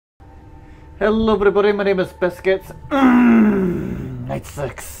Hello everybody, my name is Biscuits. Night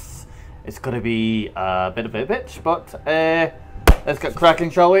 6. It's gonna be a bit of a bitch, but let's get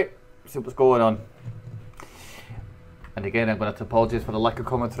cracking, shall we? See what's going on. And again, I'm going to apologise for the lack of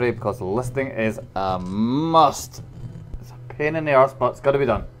commentary because the listening is a must. It's a pain in the arse, but it's got to be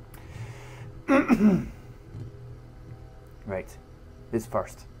done. Right, who's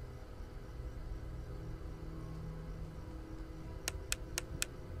first?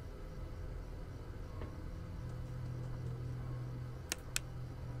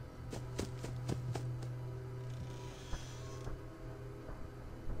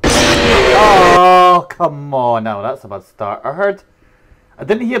 Oh, come on now, that's a bad start. I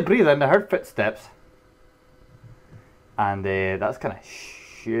didn't hear breathing, I heard footsteps. And that's kind of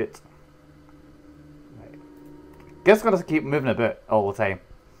shit. Right. Guess I'm going to keep moving a bit all the time.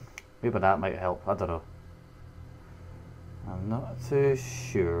 Maybe that might help, I don't know. I'm not too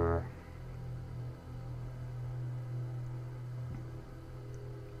sure.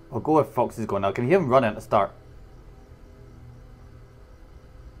 I'll go with Foxy's going now. I can hear him running at the start.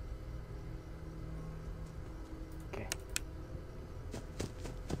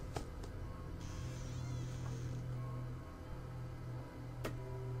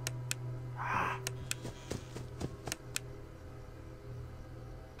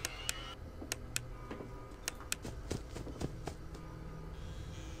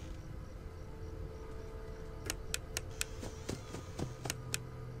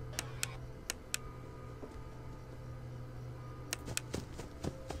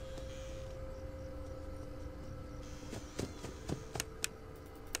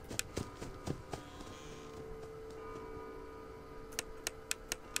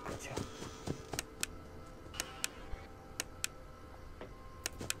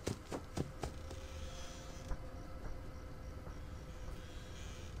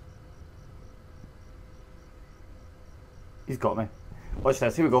 He's got me. Watch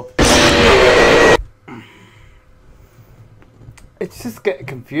this, here we go. It's just getting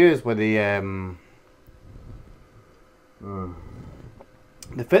confused with the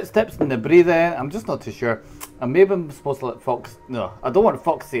footsteps and the breathing. I'm just not too sure. And maybe I'm supposed to let Fox... No, I don't want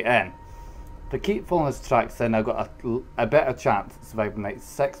Foxy in. If I keep following his tracks, then I've got a better chance of surviving night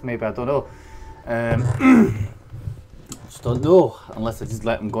 6, maybe, I don't know. Just don't know, unless I just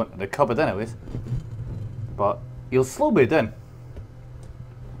let him go into the cupboard anyways. But he'll slow me down.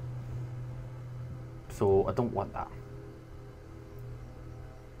 So I don't want that.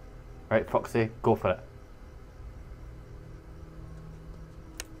 Right, Foxy, go for it.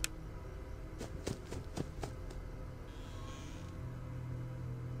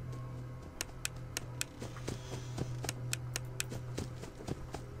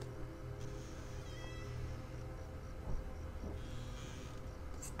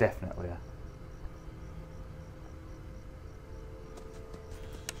 It's definitely a...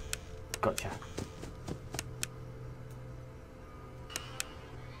 Gotcha.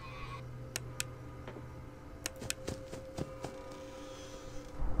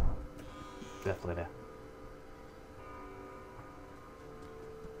 Definitely there.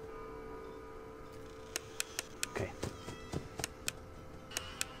 Okay.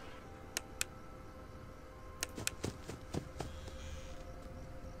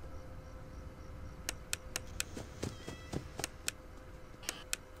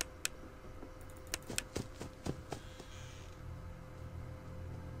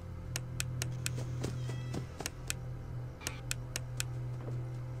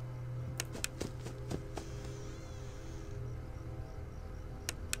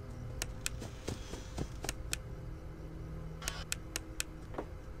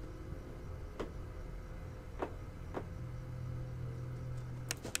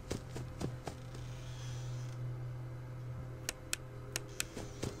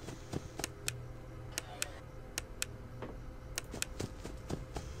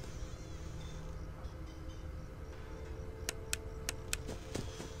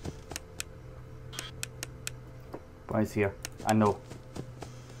 Boy's here. I know.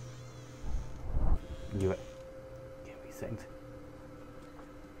 Knew it. Give me a second.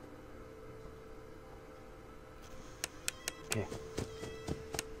 Okay.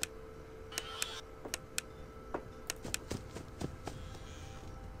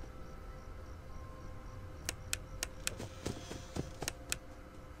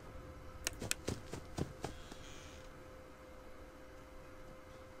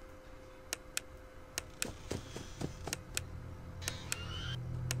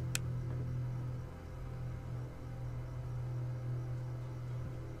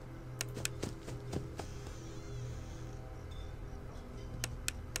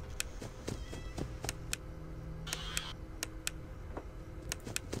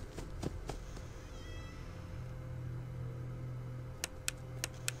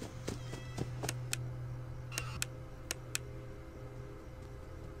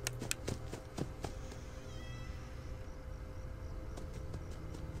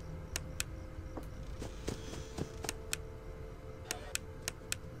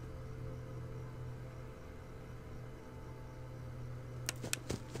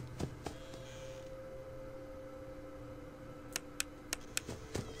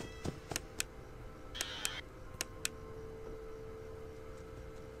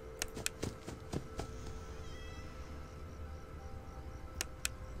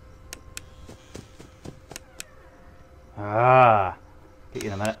 Ah, get you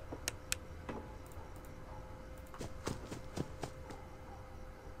in a minute.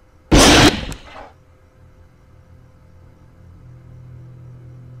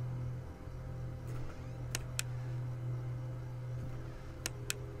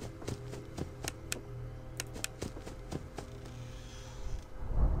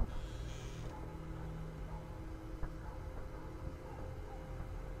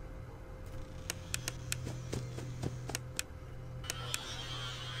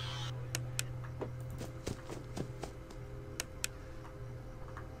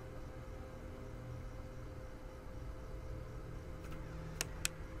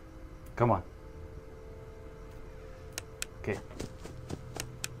 Come on. Okay.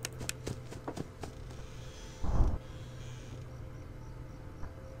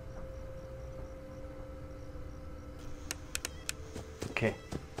 Okay.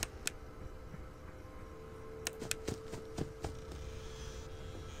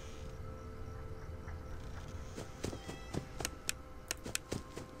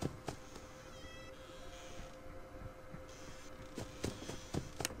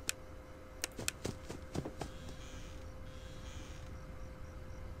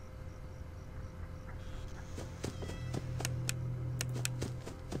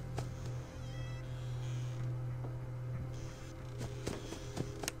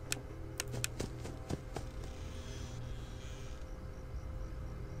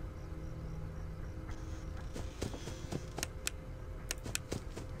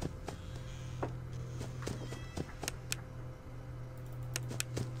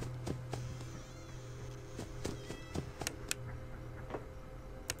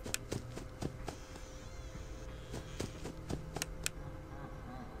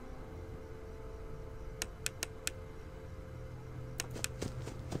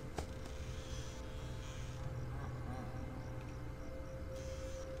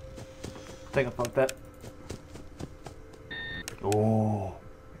 Think about that. Oh.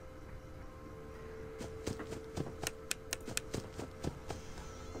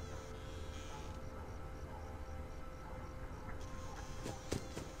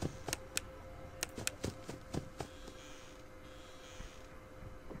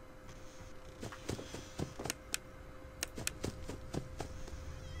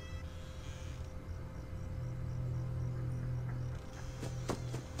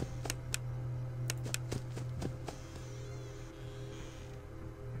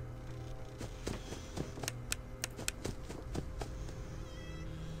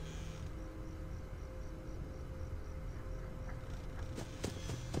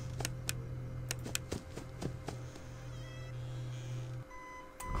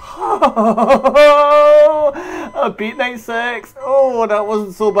 I beat night 6. Oh, that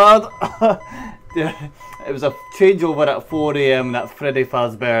wasn't so bad. Yeah, it was a changeover at 4 AM that Freddy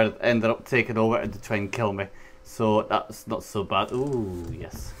Fazbear ended up taking over to try and kill me. So that's not so bad. Oh,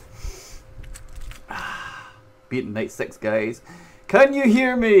 yes. Beating night 6, guys. Can you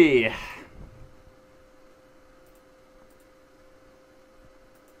hear me?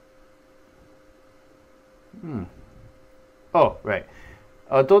 Oh, right.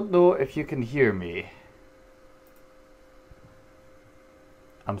 I don't know if you can hear me.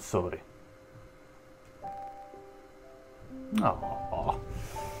 I'm sorry. Oh,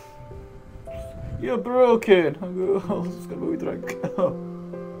 you're broken. I'm just gonna go drink.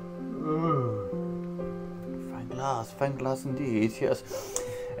 Fine glass indeed. Yes.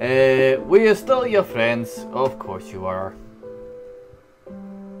 We are still your friends. Of course you are.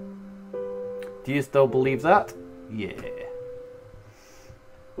 Do you still believe that? Yeah.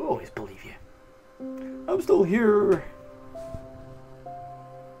 We always believe you. I'm still here.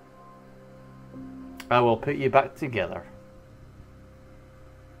 I will put you back together.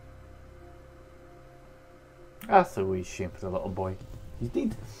 That's a wee shame for the little boy. He's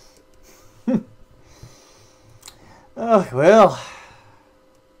dead. Oh, well.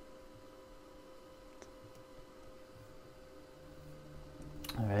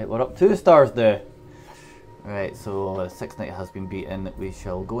 Alright, we're up 2 stars there. Right, so 6 night has been beaten. We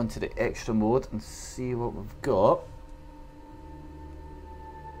shall go into the extra mode and see what we've got.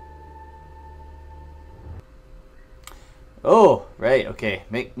 Oh, right, okay.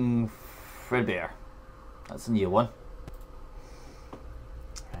 Making Freddy. That's a new one.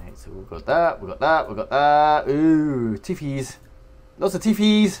 Right, so we've got that, we've got that, we've got that. Ooh, teefies. Lots of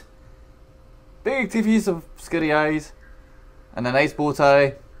teefies. Big teefies of scary eyes. And a nice bow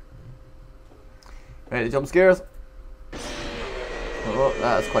tie. Right, the jump scares. Oh,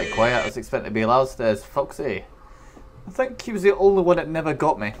 that's quite quiet. I was expecting to be loud as Foxy. I think he was the only one that never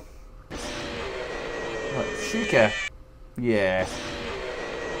got me. What, Shuka? Yeah.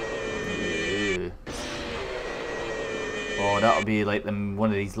 Oh, that'll be like one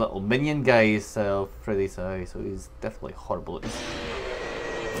of these little minion guys, Freddy's eye, so he's definitely horrible looking.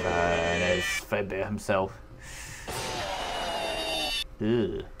 And it's Freddy himself.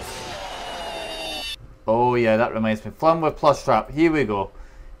 Ugh. Oh yeah, that reminds me. Flame with plus trap. Here we go.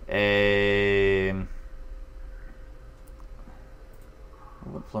 I'm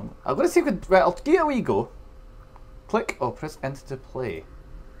gonna see if right, I'll give it a wee go. Click or press enter to play.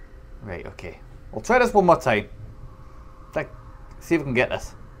 Right, okay. We'll try this one more time. See if we can get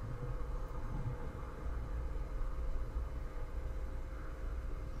this.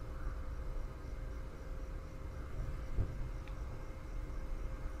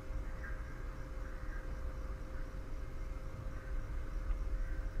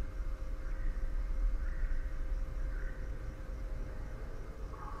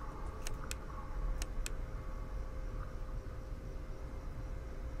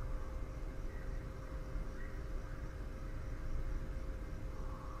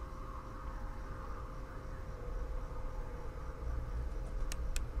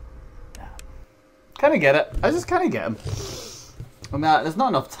 Kind of get it. I just kind of get him. I mean, there's not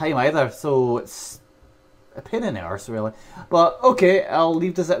enough time either, so it's a pain in the arse, really. But okay, I'll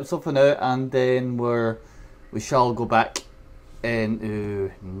leave this episode for now, and then we shall go back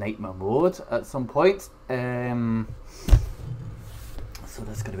into nightmare mode at some point. So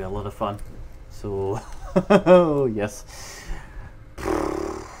that's going to be a lot of fun. So, oh yes.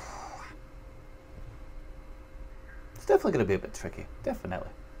 It's definitely going to be a bit tricky, definitely.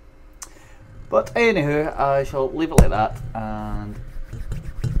 But anywho, I shall leave it like that and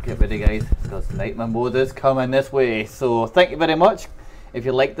get ready, guys, because nightmare mode is coming this way. So thank you very much. If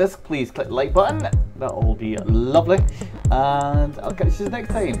you like this, please click the like button. That will be lovely. And I'll catch you next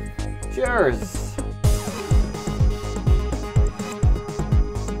time. Cheers.